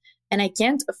frazzled, and I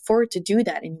can't afford to do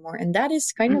that anymore. And that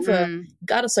is kind of a,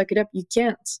 gotta suck it up. You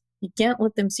can't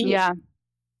let them see it.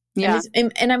 Yeah.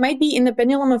 And I might be in the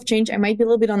pendulum of change. I might be a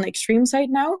little bit on the extreme side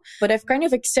now, but I've kind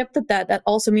of accepted that. That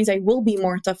also means I will be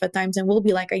more tough at times and will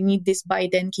be like, I need this by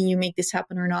then. Can you make this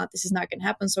happen or not? This is not going to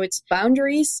happen. So it's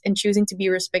boundaries and choosing to be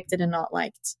respected and not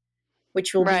liked,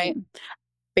 which will be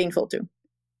painful too.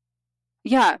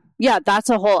 Yeah. That's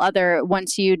a whole other,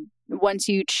 once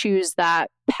you choose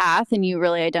that path and you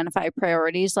really identify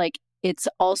priorities, like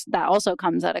that also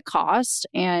comes at a cost,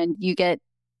 and you get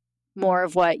more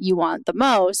of what you want the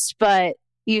most, but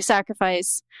you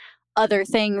sacrifice other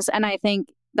things. And I think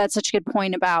that's such a good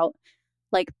point about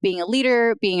like being a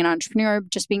leader, being an entrepreneur,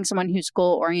 just being someone who's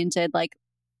goal oriented. Like,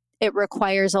 it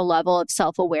requires a level of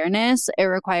self-awareness. It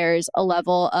requires a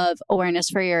level of awareness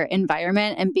for your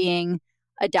environment and being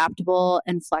adaptable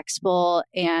and flexible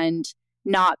and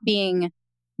not being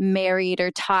married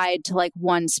or tied to like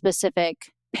one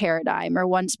specific paradigm or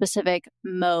one specific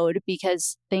mode,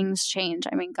 because things change.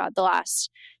 I mean, God, the last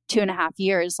 2.5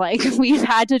 years, like we've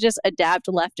had to just adapt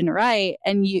left and right.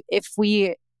 And if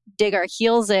we dig our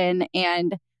heels in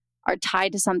and are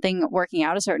tied to something working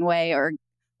out a certain way or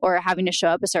having to show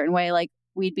up a certain way, like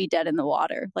we'd be dead in the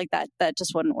water. Like that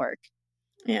just wouldn't work.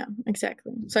 Yeah,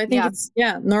 exactly. So I think it's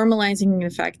normalizing the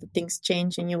fact that things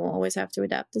change and you will always have to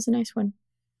adapt is a nice one.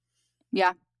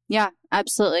 Yeah,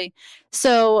 absolutely.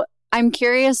 So I'm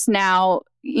curious now,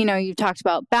 you've talked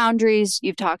about boundaries,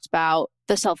 you've talked about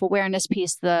the self-awareness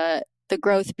piece, the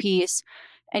growth piece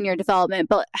and your development,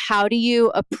 but how do you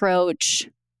approach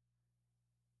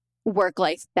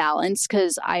work-life balance?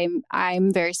 Because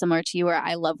I'm very similar to you, where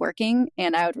I love working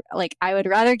and I would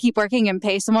rather keep working and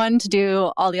pay someone to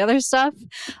do all the other stuff.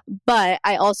 But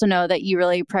I also know that you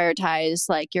really prioritize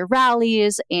like your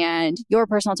rallies and your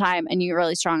personal time, and you're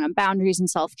really strong on boundaries and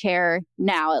self-care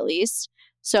now, at least.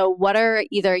 So what are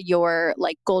either your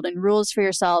like golden rules for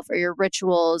yourself or your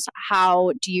rituals?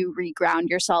 How do you reground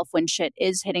yourself when shit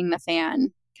is hitting the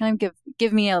fan? Kind of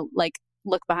give me a like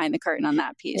look behind the curtain on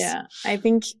that piece. Yeah, I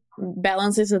think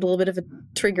balance is a little bit of a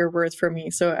trigger word for me.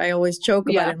 So I always joke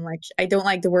about it. I'm like, I don't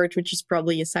like the word, which is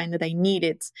probably a sign that I need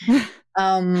it.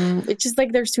 It's just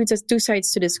like there's two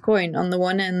sides to this coin. On the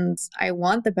one end, I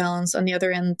want the balance. On the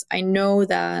other end, I know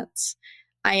that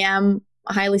I am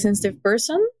a highly sensitive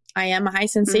person. I am a high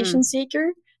sensation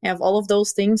seeker. I have all of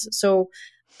those things. So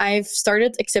I've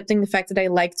started accepting the fact that I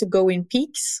like to go in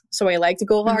peaks. So I like to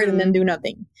go hard and then do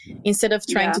nothing instead of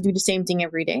trying to do the same thing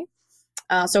every day.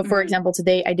 So for example,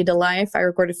 today I did a live, I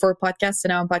recorded 4 podcasts,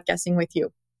 and now I'm podcasting with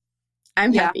you.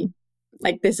 I'm happy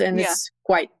like this. And it's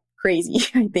quite crazy,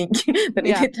 I think, that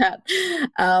I did that.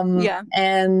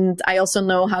 And I also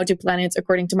know how to plan it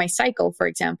according to my cycle. For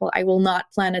example, I will not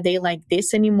plan a day like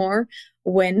this anymore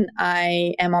when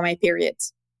I am on my period,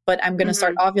 but I'm going to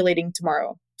start ovulating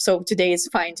tomorrow. So today is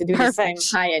fine to do this kind of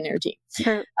high energy.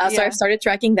 So I've started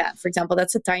tracking that. For example,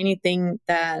 that's a tiny thing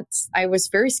that I was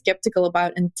very skeptical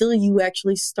about until you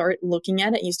actually start looking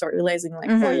at it. You start realizing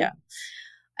like, oh yeah.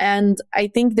 And I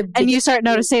think and you start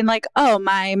noticing like, oh,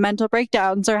 my mental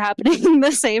breakdowns are happening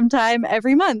the same time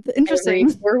every month. Interesting.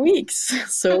 Every 4 weeks.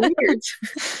 So weird.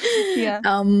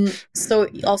 So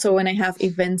also when I have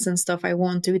events and stuff, I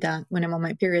won't do that when I'm on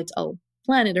my periods. I'll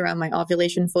plan it around my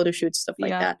ovulation photo shoots, stuff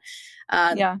like that.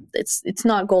 It's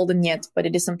not golden yet, but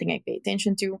it is something I pay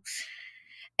attention to.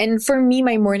 And for me,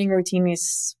 my morning routine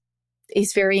is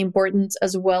is very important,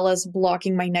 as well as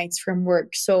blocking my nights from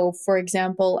work. So for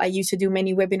example, I used to do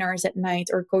many webinars at night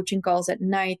or coaching calls at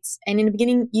night. And in the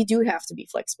beginning, you do have to be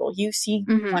flexible. You see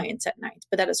clients at night.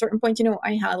 But at a certain point,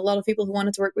 I had a lot of people who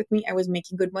wanted to work with me. I was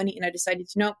making good money. And I decided,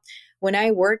 when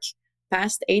I work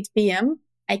past 8 p.m.,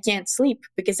 I can't sleep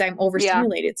because I'm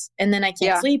overstimulated. And then I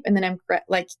can't sleep. And then I'm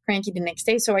cranky the next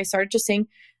day. So I started just saying,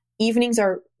 evenings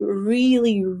are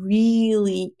really,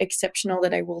 really exceptional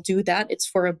that I will do that. It's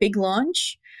for a big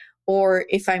launch, or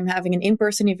if I'm having an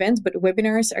in-person event, but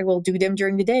webinars, I will do them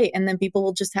during the day. And then people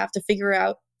will just have to figure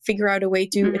out a way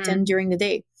to attend during the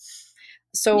day.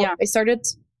 So I started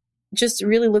just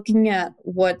really looking at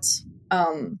what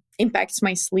impacts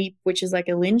my sleep, which is like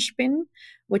a linchpin,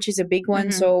 which is a big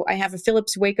one. So I have a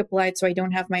Philips wake-up light, so I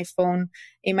don't have my phone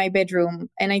in my bedroom.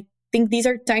 And I think these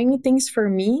are tiny things for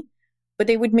me, but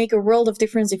they would make a world of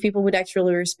difference if people would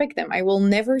actually respect them. I will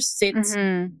never sit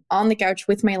on the couch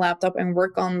with my laptop and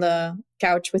work on the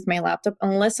couch with my laptop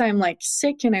unless I'm like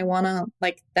sick and I want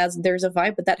to there's a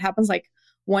vibe, but that happens like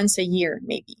once a year,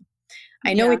 maybe.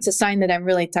 I know it's a sign that I'm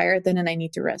really tired then and I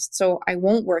need to rest. So I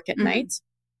won't work at night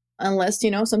unless,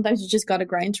 sometimes you just got to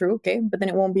grind through. Okay. But then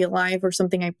it won't be live or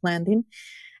something I planned in.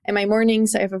 And my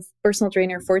mornings, I have a personal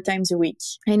trainer 4 times a week.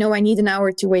 I know I need an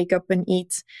hour to wake up and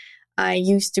eat. I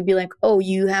used to be like, oh,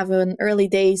 you have an early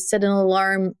day, set an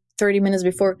alarm 30 minutes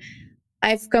before.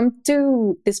 I've come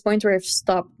to this point where I've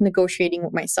stopped negotiating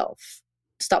with myself,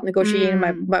 stopped negotiating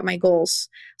about my goals,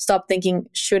 stopped thinking,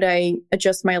 should I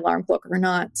adjust my alarm clock or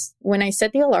not? When I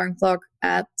set the alarm clock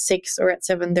at 6 or at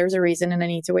 7, there's a reason and I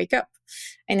need to wake up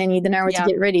and I need an hour to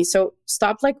get ready. So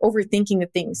stop overthinking the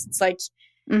things. It's like,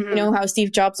 how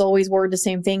Steve Jobs always wore the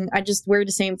same thing. I just wear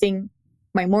the same thing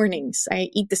my mornings. I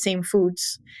eat the same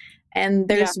foods. And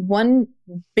there's one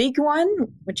big one,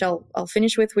 which I'll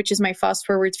finish with, which is my fast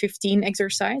forward 15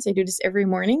 exercise. I do this every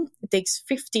morning. It takes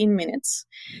 15 minutes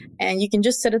and you can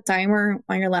just set a timer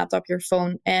on your laptop, your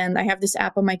phone. And I have this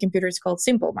app on my computer. It's called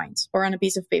Simple Minds, or on a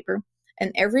piece of paper.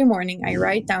 And every morning I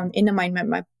write down in a mind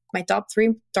map my top 3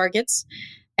 targets.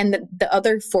 And the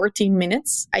other 14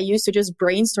 minutes I use to just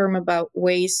brainstorm about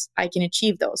ways I can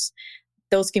achieve those.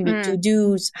 Those can be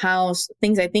to-dos, hows,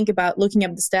 things I think about, looking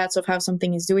up the stats of how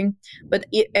something is doing. But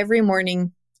every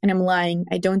morning, and I'm lying,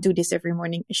 I don't do this every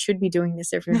morning. I should be doing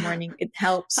this every morning. It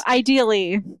helps.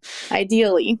 Ideally. I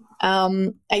do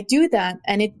that,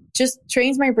 and it just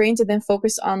trains my brain to then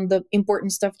focus on the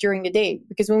important stuff during the day.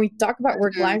 Because when we talk about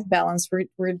work-life balance,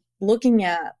 we're looking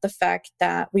at the fact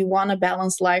that we want to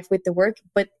balance life with the work,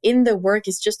 but in the work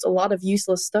is just a lot of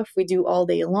useless stuff we do all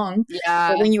day long.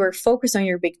 But when you are focused on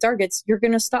your big targets, you're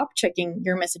going to stop checking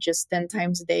your messages 10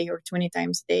 times a day or 20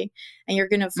 times a day, and you're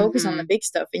going to focus on the big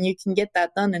stuff, and you can get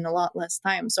that done in a lot less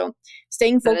time. So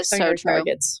staying focused on your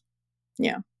targets.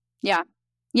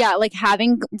 Yeah, like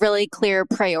having really clear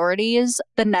priorities.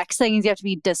 The next thing is you have to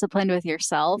be disciplined with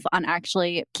yourself on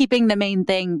actually keeping the main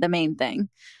thing the main thing.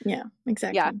 Yeah,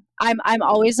 exactly. Yeah, I'm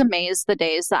always amazed the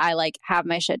days that I have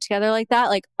my shit together like that.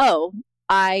 Like, oh,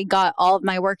 I got all of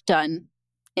my work done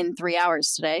in 3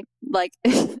 hours today.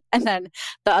 And then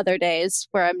the other days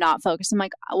where I'm not focused, I'm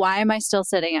like, why am I still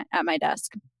sitting at my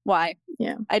desk? Why?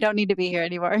 Yeah, I don't need to be here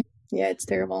anymore. Yeah, it's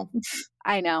terrible.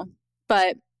 I know,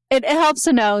 but it helps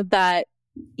to know that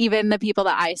even the people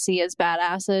that I see as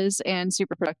badasses and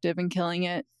super productive and killing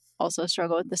it also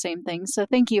struggle with the same things. So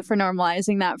thank you for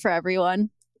normalizing that for everyone.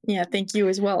 Yeah, thank you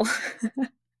as well.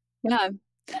 Yeah.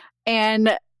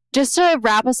 And just to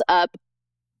wrap us up,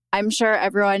 I'm sure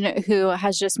everyone who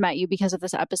has just met you because of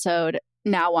this episode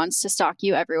now wants to stalk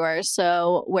you everywhere.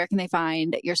 So where can they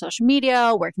find your social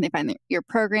media? Where can they find your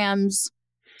programs?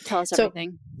 Tell us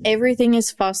everything. Everything is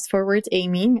Fast Forward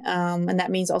Amy. And that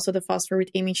means also the Fast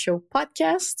Forward Amy Show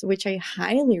podcast, which I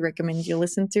highly recommend you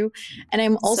listen to. And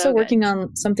I'm also working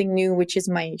on something new, which is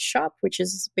my shop, which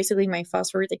is basically my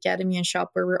Fast Forward Academy and shop,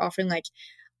 where we're offering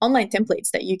online templates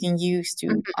that you can use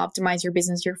to optimize your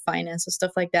business, your finances,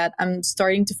 stuff like that. I'm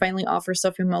starting to finally offer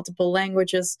stuff in multiple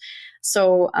languages.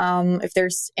 So if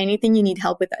there's anything you need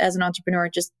help with as an entrepreneur,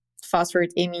 just Fast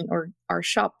Forward Amy or our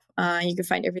shop. You can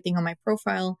find everything on my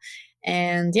profile.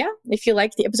 And yeah, if you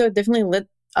liked the episode, definitely let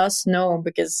us know,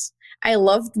 because I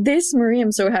loved this, Marie.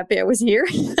 I'm so happy I was here.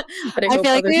 But I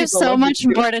feel like we have so much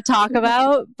more to talk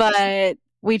about, but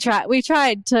we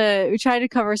tried to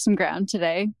cover some ground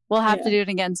today. We'll have to do it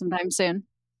again sometime soon.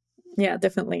 Yeah,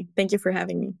 definitely. Thank you for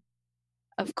having me.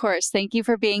 Of course. Thank you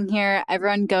for being here.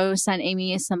 Everyone go send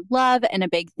Amy some love and a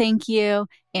big thank you,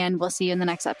 and we'll see you in the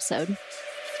next episode.